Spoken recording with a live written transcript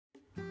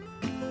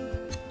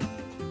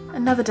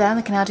Another day on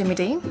the Canal du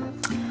Mid,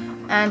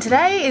 and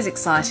today is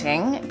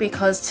exciting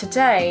because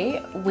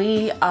today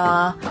we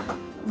are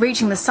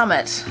reaching the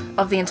summit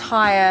of the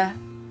entire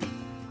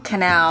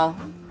canal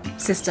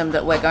system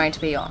that we're going to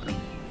be on.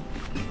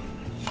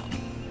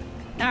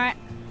 Alright.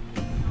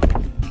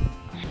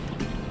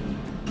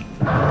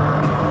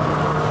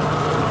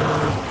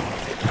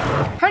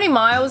 How many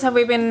miles have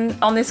we been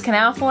on this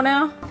canal for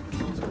now?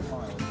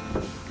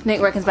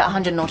 Nick reckons about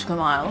 100 nautical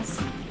miles.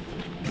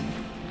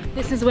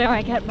 This is where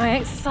I get my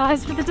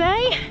exercise for the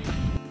day.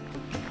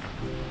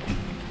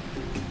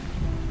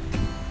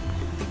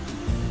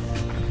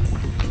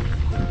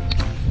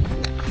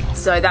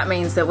 So that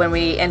means that when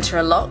we enter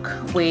a lock,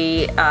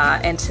 we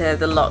enter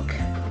the lock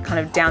kind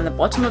of down the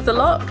bottom of the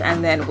lock,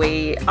 and then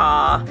we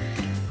are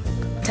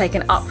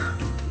taken up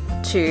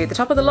to the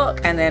top of the lock,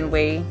 and then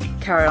we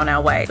carry on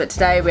our way. But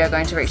today we are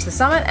going to reach the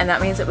summit, and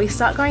that means that we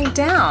start going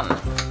down.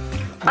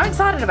 I'm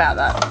excited about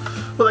that.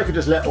 Well, they could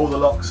just let all the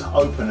locks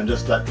open and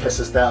just like piss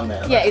us down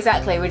there. Yeah,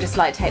 exactly. We just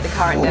like take the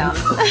current down.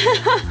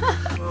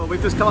 Well,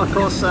 we've just come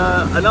across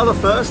another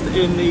first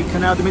in the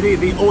Canal du Mid,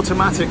 the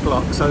automatic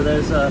lock. So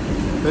there's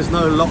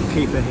no lock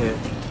keeper here.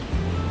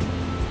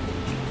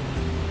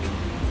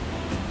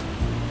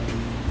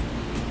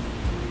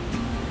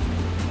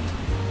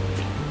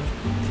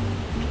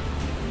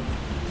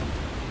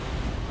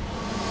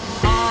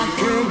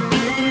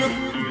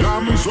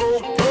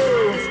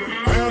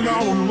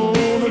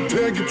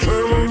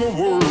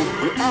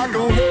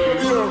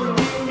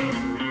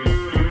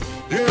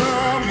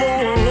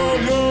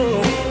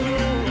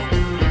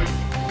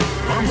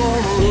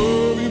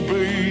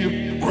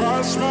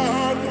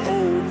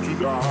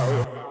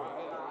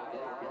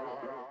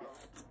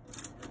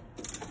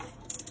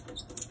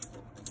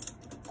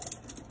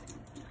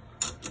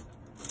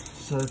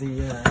 So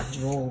the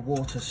raw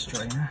water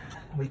strainer,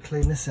 we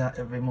clean this out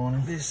every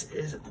morning. This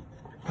is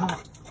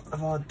part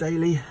of our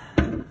daily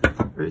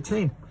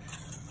routine.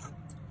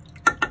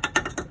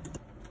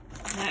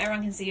 Now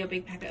everyone can see your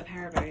big packet of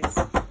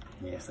Haribos.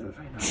 Yes, they were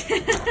very nice.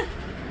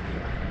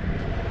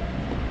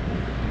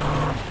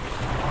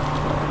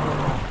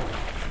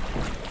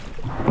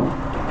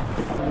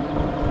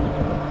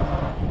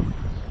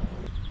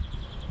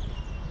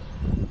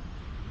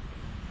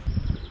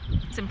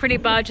 Some pretty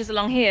barges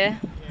along here.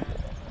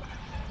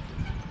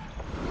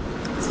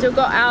 Still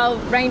got our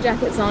rain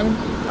jackets on.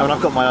 I mean,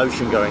 I've got my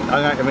ocean going.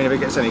 I mean, if it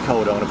gets any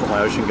colder, I'm going to put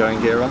my ocean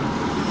going gear on.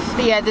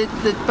 But yeah, the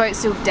boat's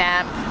still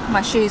damp.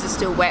 My shoes are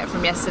still wet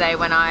from yesterday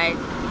when I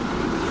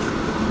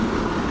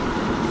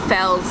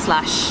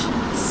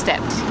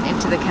fell/stepped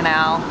into the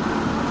canal.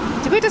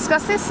 Did we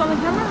discuss this on the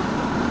camera?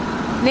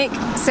 Nick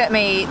set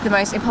me the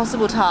most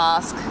impossible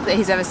task that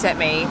he's ever set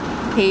me.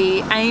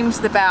 He aimed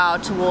the bow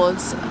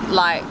towards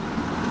like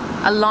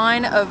a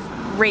line of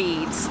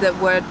reeds that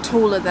were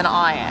taller than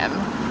I am.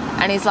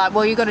 And he's like,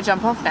 well, you got to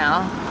jump off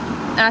now.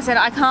 And I said,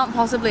 I can't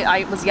possibly,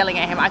 I was yelling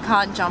at him, I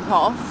can't jump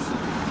off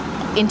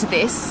into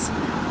this.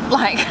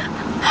 Like,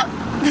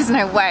 there's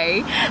no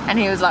way. And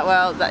he was like,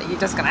 well, you're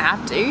just going to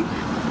have to.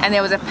 And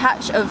there was a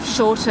patch of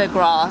shorter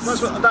grass.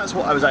 That's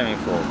what I was aiming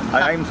for.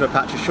 I aimed for a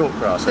patch of short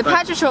grass. The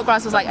patch of short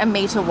grass was like 1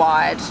 metre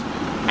wide.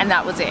 And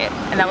that was it.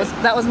 And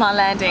that was my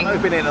landing.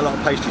 I've been eating a lot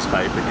of pastry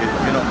spade, but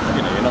you're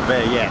not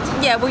there yet.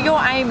 Yeah, well,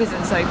 your aim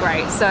isn't so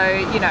great, so,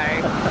 you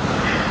know.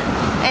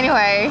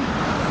 Anyway,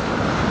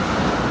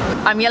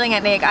 I'm yelling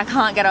at Nick, I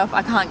can't get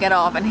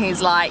off, and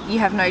he's like, you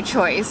have no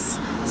choice.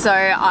 So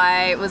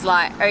I was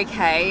like,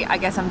 okay, I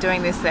guess I'm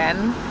doing this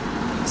then.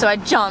 So I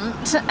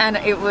jumped, and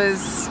it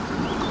was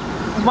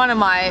one of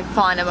my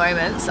finer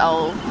moments,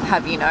 I'll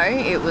have you know.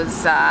 It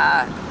was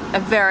a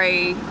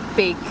very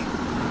big,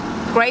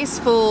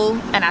 graceful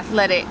and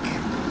athletic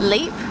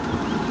leap.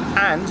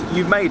 And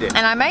you made it.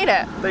 And I made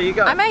it. There you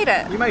go. I made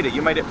it. You made it.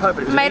 You made it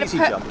perfect. It was an easy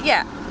jump.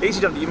 Yeah.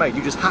 Easy jump that you made.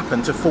 You just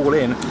happened to fall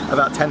in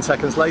about 10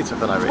 seconds later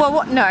for no reason.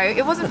 Well, no,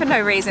 it wasn't for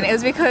no reason. It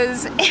was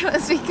because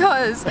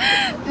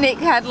Nick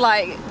had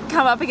like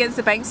come up against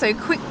the bank so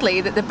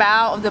quickly that the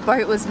bow of the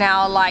boat was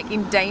now like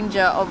in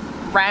danger of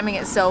ramming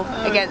itself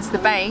against the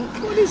bank.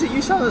 What is it?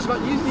 You sound as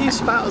much. You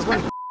spout as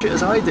much shit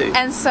as I do.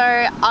 And so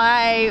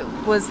I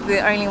was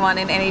the only one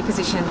in any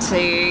position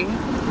to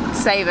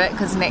save it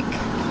because Nick,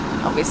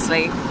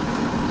 obviously,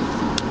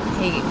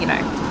 you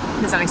know,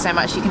 there's only so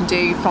much you can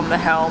do from the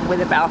helm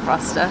with a bow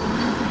thruster.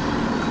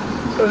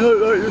 I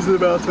don't like using the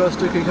bow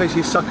thruster in case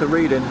you suck a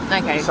reed in.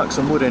 Okay. You suck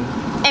some wood in.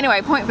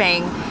 Anyway, point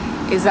being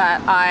is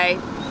that I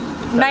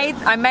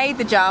made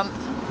the jump,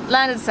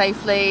 landed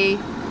safely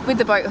with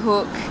the boat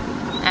hook,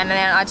 and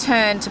then I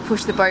turned to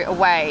push the boat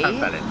away. And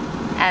fell in.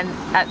 And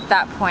at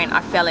that point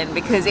I fell in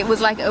because it was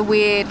like a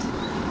weird,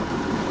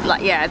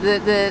 like, yeah,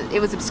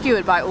 it was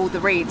obscured by all the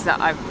reeds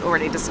that I've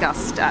already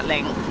discussed at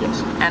length.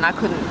 Yes. And I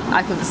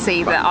couldn't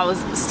see that I was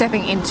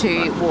stepping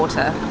into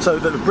water. So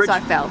the bridge, so I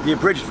fell. The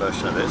abridged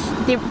version of this.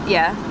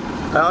 Yeah.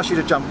 I asked you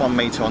to jump 1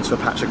 metre onto a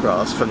patch of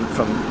grass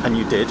and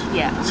you did.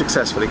 Yeah.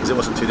 Successfully because it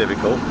wasn't too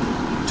difficult.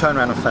 Turned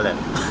around and fell in.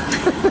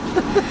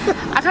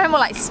 I kind of more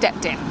like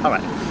stepped in. All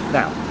right.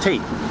 Now,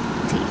 T.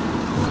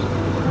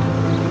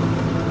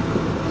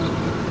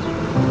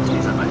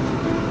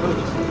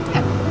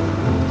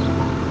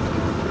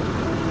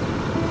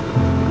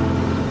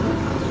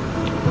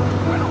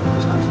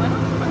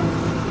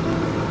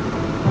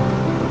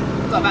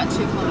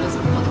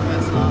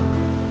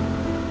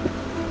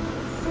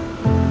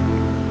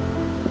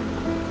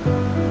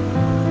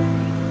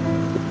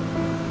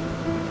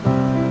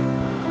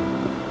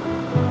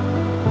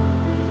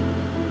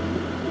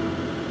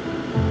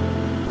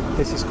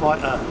 this is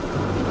quite a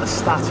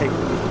static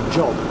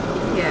job.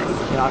 Yes.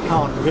 You know, I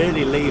can't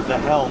really leave the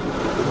helm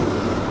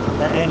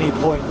at any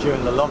point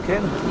during the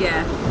lock-in.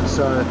 Yeah.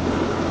 So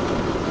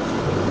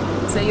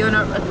you're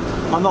not.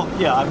 I'm not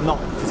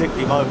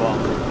physically mobile.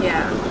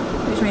 Yeah.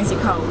 Which means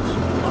you're cold.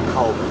 I'm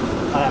cold.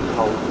 I am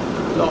cold.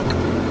 Lock.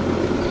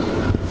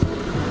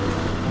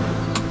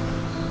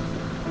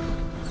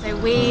 So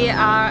we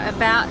are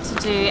about to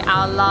do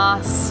our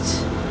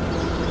last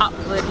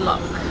upward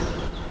lock.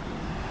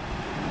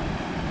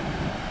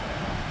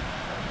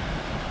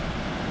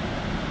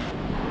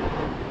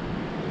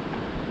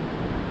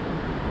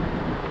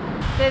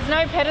 There's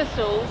no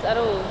pedestals at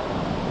all.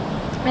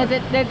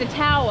 There's a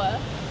tower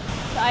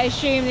that I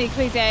assume the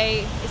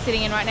Ecclesiae is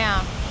sitting in right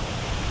now.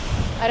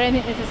 I don't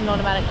think this is an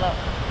automatic lock,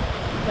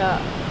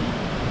 but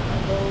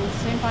we'll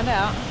soon find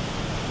out.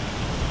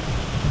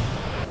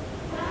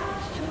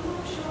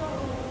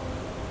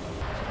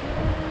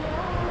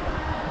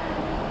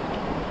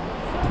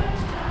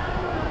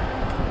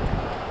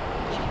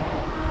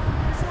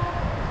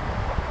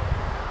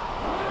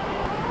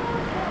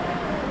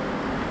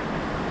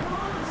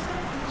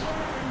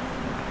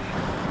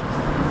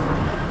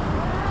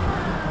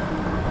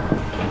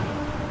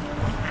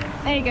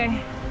 There you go.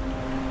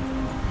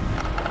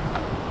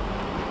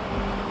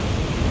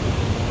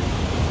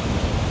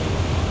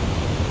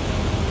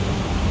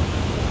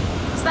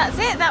 So that's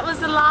it. That was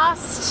the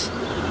last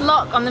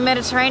lock on the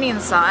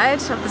Mediterranean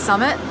side of the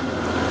summit.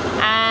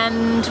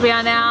 And we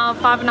are now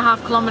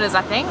 5.5 kilometers,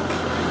 I think,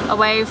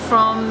 away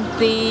from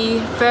the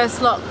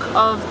first lock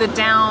of the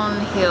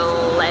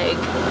downhill leg.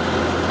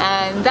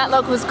 And that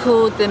lock was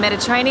called the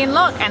Mediterranean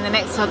lock, and the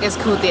next lock is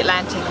called the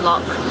Atlantic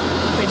lock,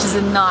 which is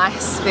a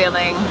nice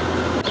feeling.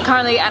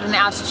 Currently at an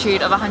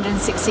altitude of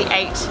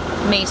 168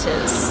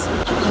 meters.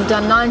 We've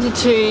done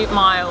 92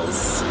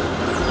 miles.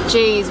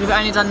 Geez, we've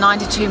only done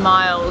 92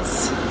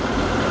 miles.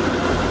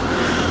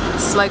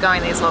 Slow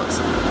going, these locks.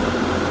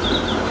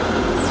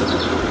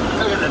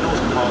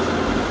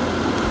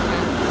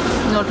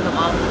 Nautical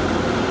mile.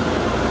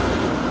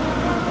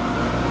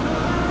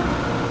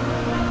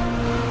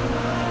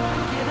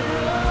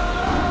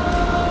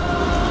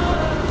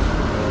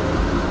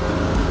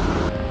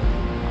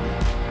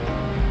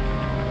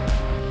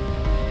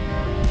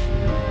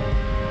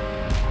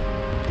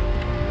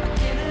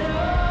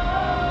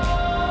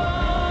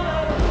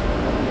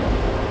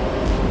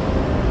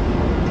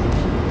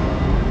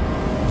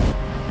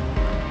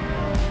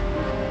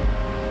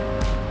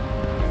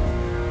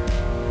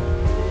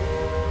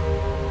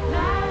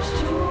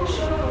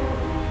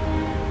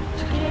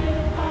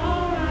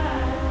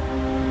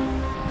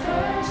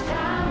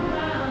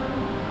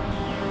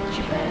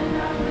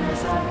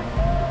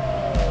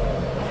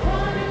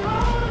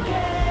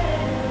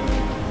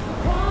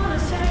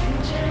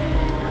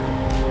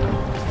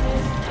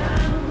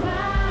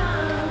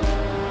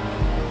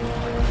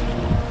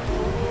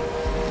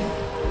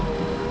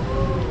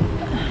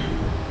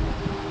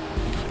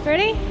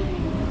 Ready?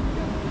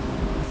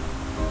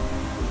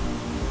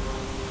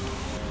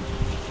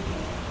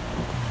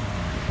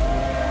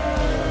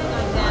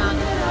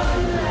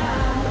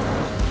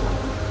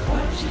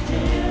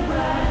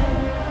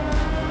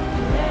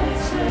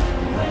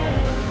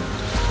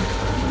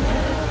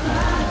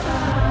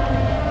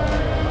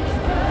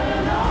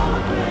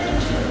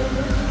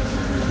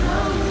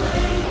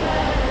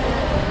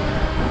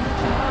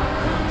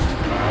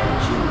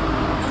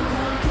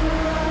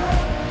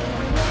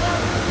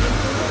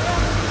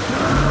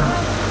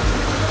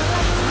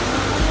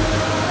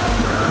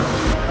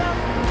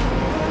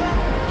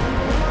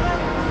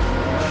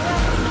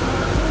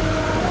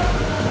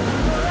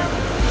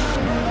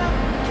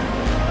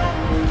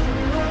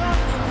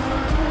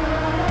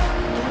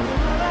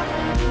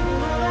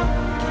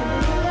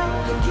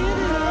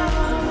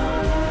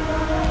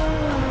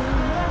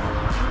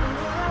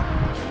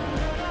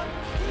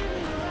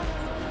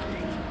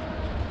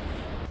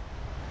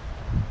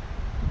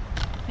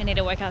 I need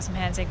to work out some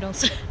hand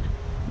signals.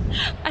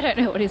 I don't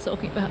know what he's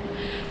talking about.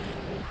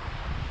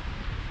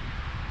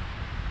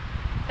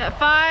 At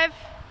 5.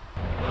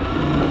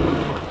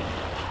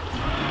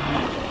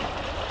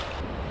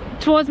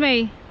 Towards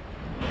me.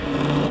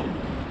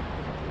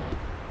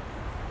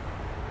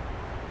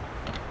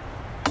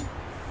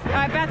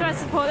 Alright, back thrust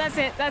support, that's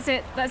it, that's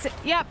it, that's it,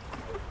 yep.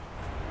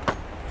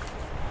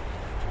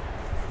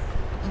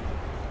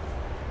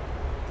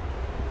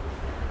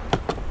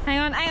 Hang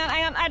on, hang on,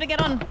 hang on, I had to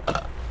get on.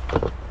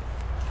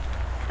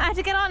 I had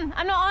to get on,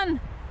 I'm not on.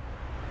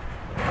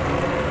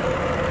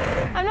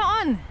 I'm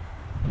not on.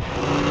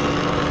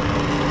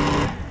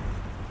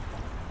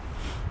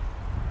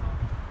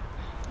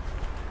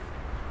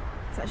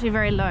 It's actually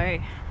very low.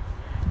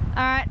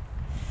 Alright.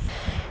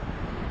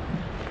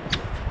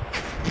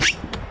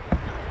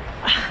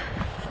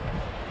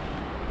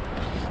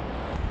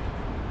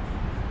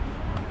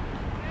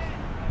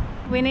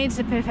 We need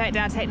to perfect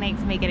our technique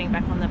for me getting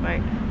back on the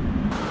boat.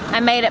 I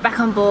made it back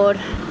on board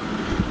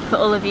for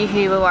all of you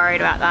who were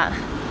worried about that.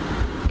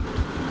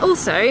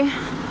 Also,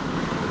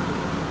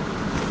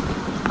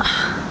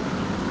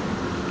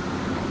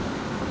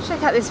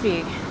 check out this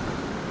view.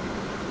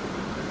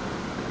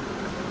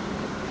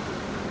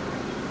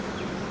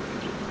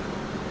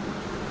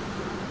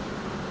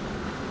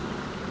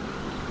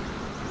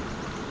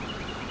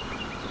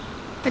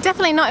 We're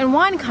definitely not in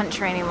wine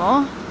country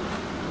anymore.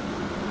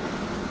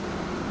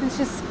 It's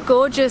just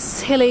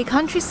gorgeous hilly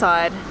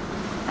countryside,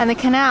 and the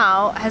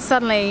canal has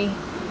suddenly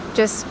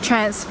just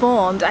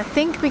transformed. I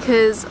think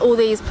because all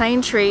these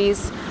plane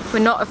trees were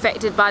not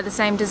affected by the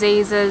same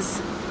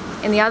diseases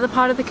in the other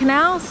part of the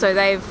canal, so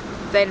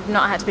they've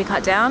not had to be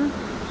cut down,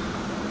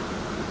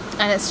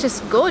 and it's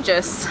just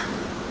gorgeous.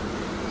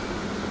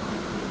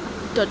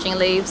 Dodging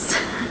leaves.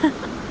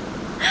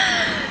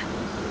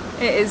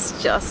 It is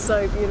just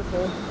so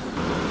beautiful.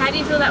 How do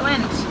you feel that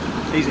went?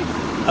 Easy.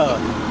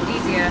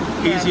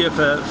 Easier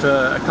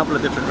For a couple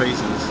of different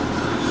reasons.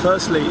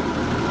 Firstly,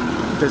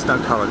 there's no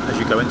current as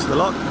you go into the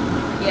lock.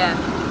 Yeah.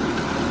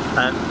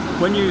 And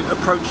when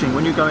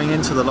you're going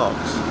into the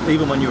locks,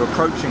 even when you're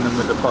approaching them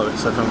with the boat,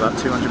 so from about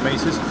 200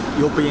 metres,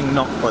 you're being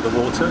knocked by the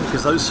water,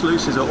 because those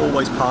sluices are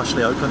always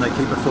partially open. They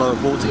keep a flow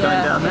of water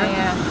going down there.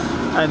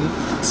 Yeah. And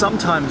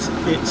sometimes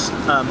it's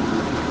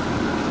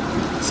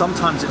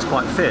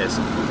quite fierce.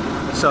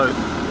 So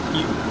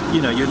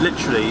you know, you're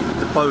literally,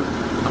 the boat,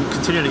 I'm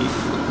continually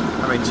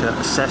having to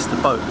assess the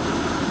boat.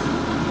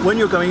 When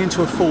you're going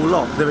into a full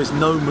lock, there is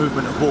no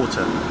movement of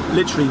water,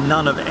 literally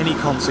none of any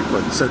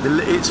consequence. So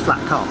it's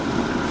flat calm.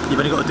 You've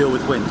only got to deal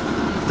with wind.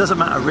 It doesn't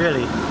matter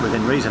really,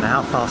 within reason,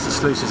 how fast the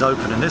sluice is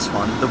open. In this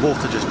one, the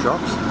water just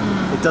drops.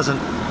 It doesn't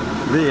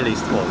really,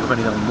 well, we've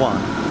only done one,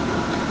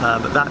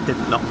 but that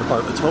didn't knock the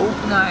boat at all.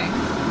 No.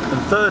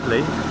 And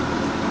thirdly,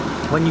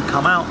 when you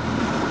come out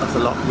of the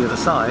lock the other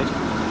side,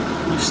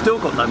 you've still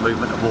got no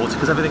movement of water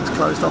because everything's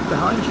closed off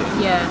behind you.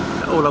 Yeah.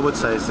 All I would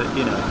say is that,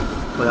 you know,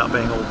 without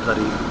being all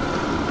bloody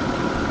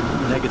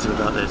negative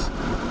about this,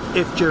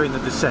 if during the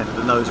descent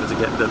the nose were to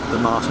get, the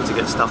mast were to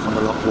get stuck on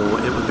the lock wall,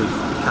 it would be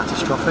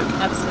catastrophic.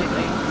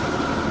 Absolutely.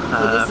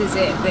 Well, this is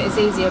it, but it's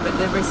easier, but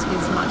the risk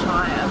is much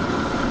higher.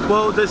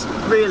 Well, there's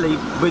really,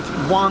 with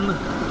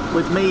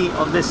me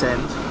on this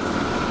end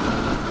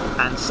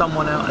and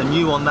someone else and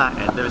you on that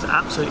end, there is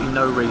absolutely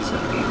no reason,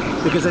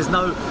 because there's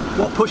no,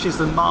 what pushes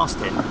the mast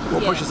in,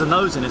 what pushes the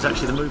nose in is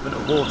actually the movement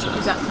of water.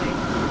 Exactly.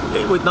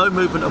 With no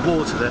movement of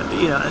water, that,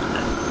 you know,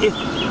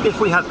 if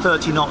we had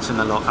 30 knots in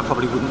the lock, I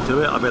probably wouldn't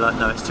do it. I'd be like,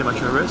 no, it's too much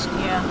of a risk.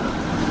 Yeah.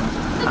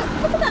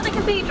 Look at that, the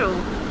cathedral.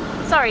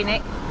 Sorry,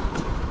 Nick.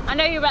 I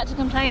know you're about to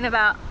complain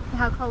about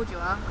how cold you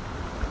are.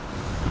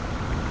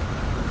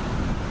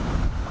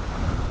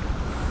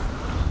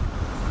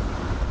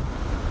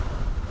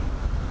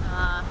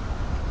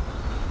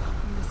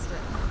 Missed it.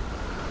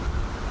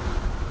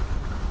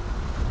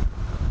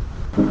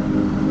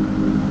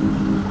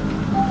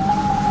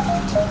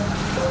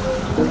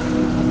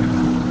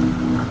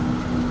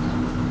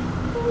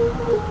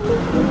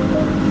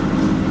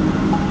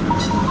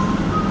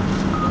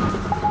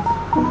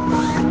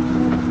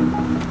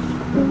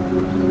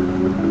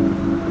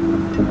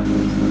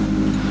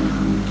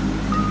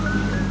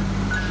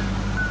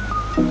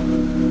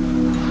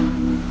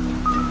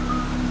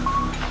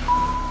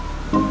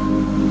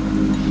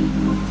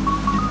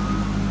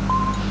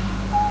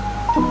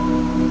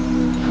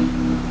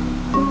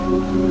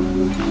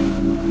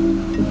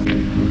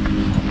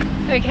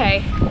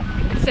 Okay,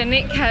 so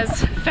Nick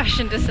has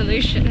fashioned a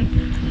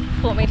solution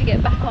for me to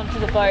get back onto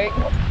the boat.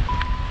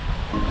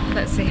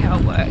 Let's see how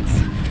it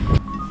works.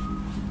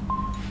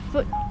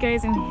 Foot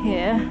goes in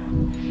here,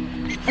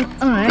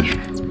 and I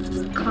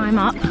climb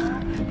up.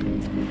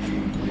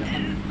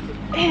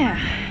 Yeah.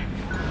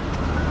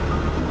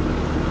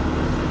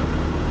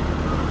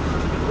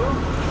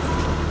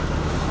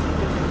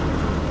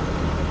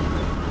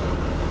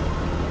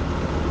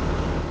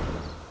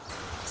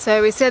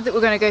 So we said that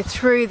we're going to go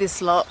through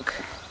this lock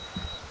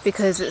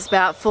because it's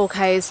about 4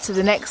 k's to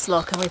the next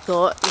lock, and we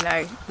thought, you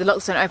know, the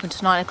locks don't open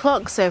till 9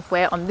 o'clock, so if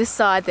we're on this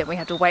side then we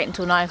have to wait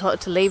until 9 o'clock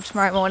to leave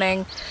tomorrow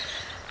morning.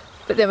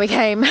 But then we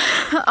came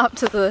up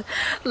to the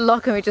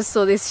lock and we just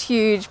saw this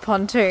huge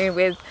pontoon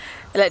with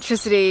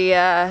electricity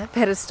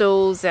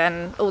pedestals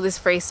and all this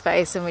free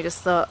space, and we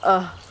just thought,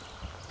 oh,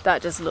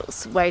 that just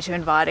looks way too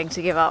inviting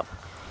to give up.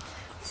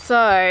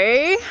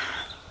 So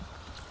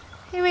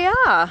here we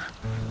are.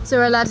 So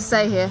we're allowed to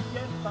stay here?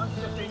 Yeah, fine,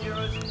 15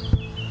 euros.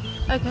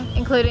 Okay,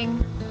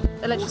 including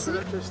electricity?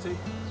 Electricity.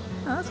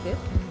 Oh, that's good.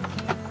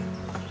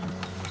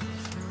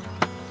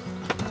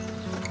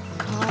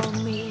 Call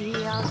me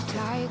a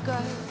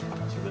tiger.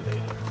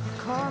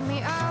 Call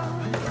me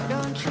out,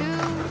 don't you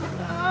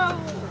know?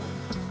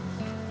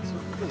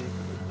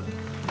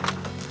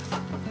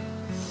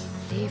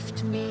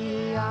 Lift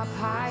me up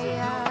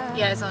higher.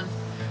 Yeah, it's on.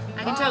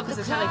 I can tell because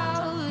the telly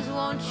comes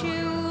on.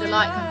 The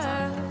light comes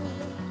on.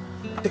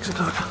 6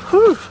 o'clock.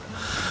 Whew.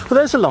 Well,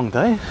 there's a long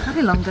day.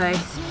 Pretty long day. I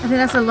think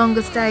that's the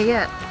longest day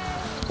yet.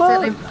 Well,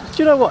 Certainly. do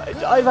you know what?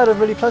 I've had a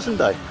really pleasant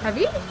day. Have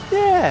you?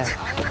 Yeah.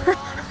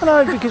 I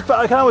know, because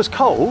I was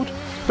cold,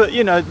 but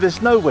you know,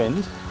 there's no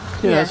wind.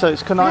 You know, so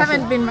it's kind of nice. We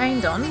haven't been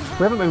rained on. We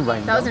haven't been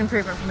rained That on. was an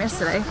improvement from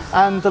yesterday.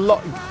 And the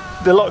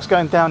locks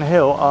going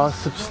downhill are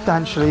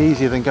substantially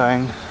easier than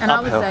going And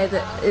uphill. I would say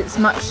that it's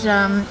much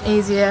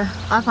easier.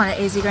 I find it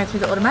easier going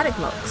through the automatic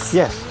locks.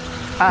 Yes.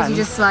 Because And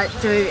you just like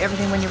do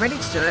everything when you're ready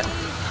to do it.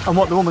 And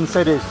what the woman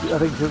said is, I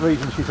think the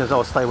reason she says,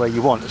 "Oh, stay where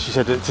you want," she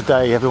said that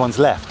today everyone's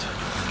left.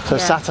 So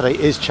Yeah. Saturday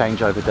is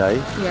changeover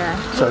day. Yeah.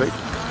 So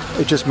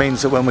it just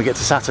means that when we get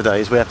to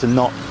Saturdays, we've got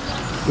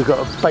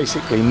to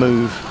basically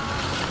move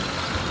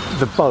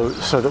the boat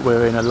so that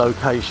we're in a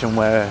location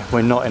where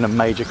we're not in a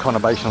major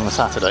conurbation on a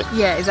Saturday.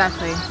 Yeah,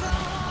 exactly.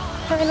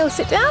 Have a little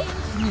sit down?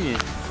 Yeah.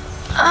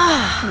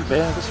 Ah. A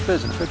beer, there's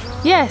beers in the fridge.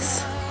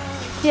 Yes.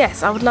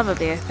 Yes, I would love a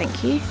beer,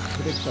 thank you. I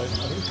think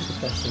this is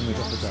the best thing we've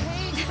ever done.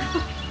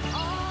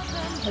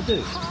 I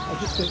do. I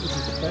just think this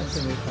is the best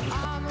thing we've ever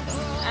done.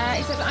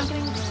 Except that I'm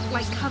getting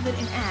like covered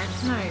in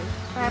ants. No,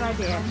 bad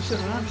idea. You sit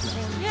around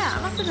here. Yeah,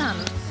 I must have done.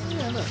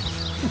 Yeah, look.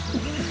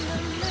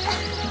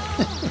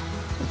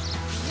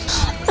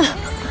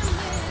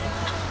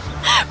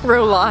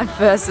 Real life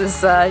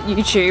versus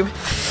YouTube.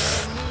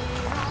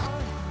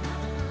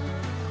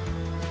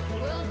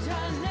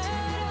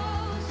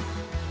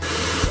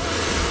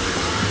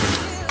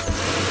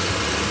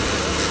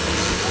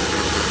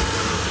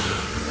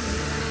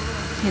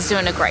 He's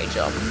doing a great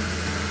job.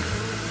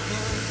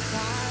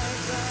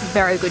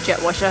 Very good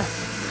jet washer.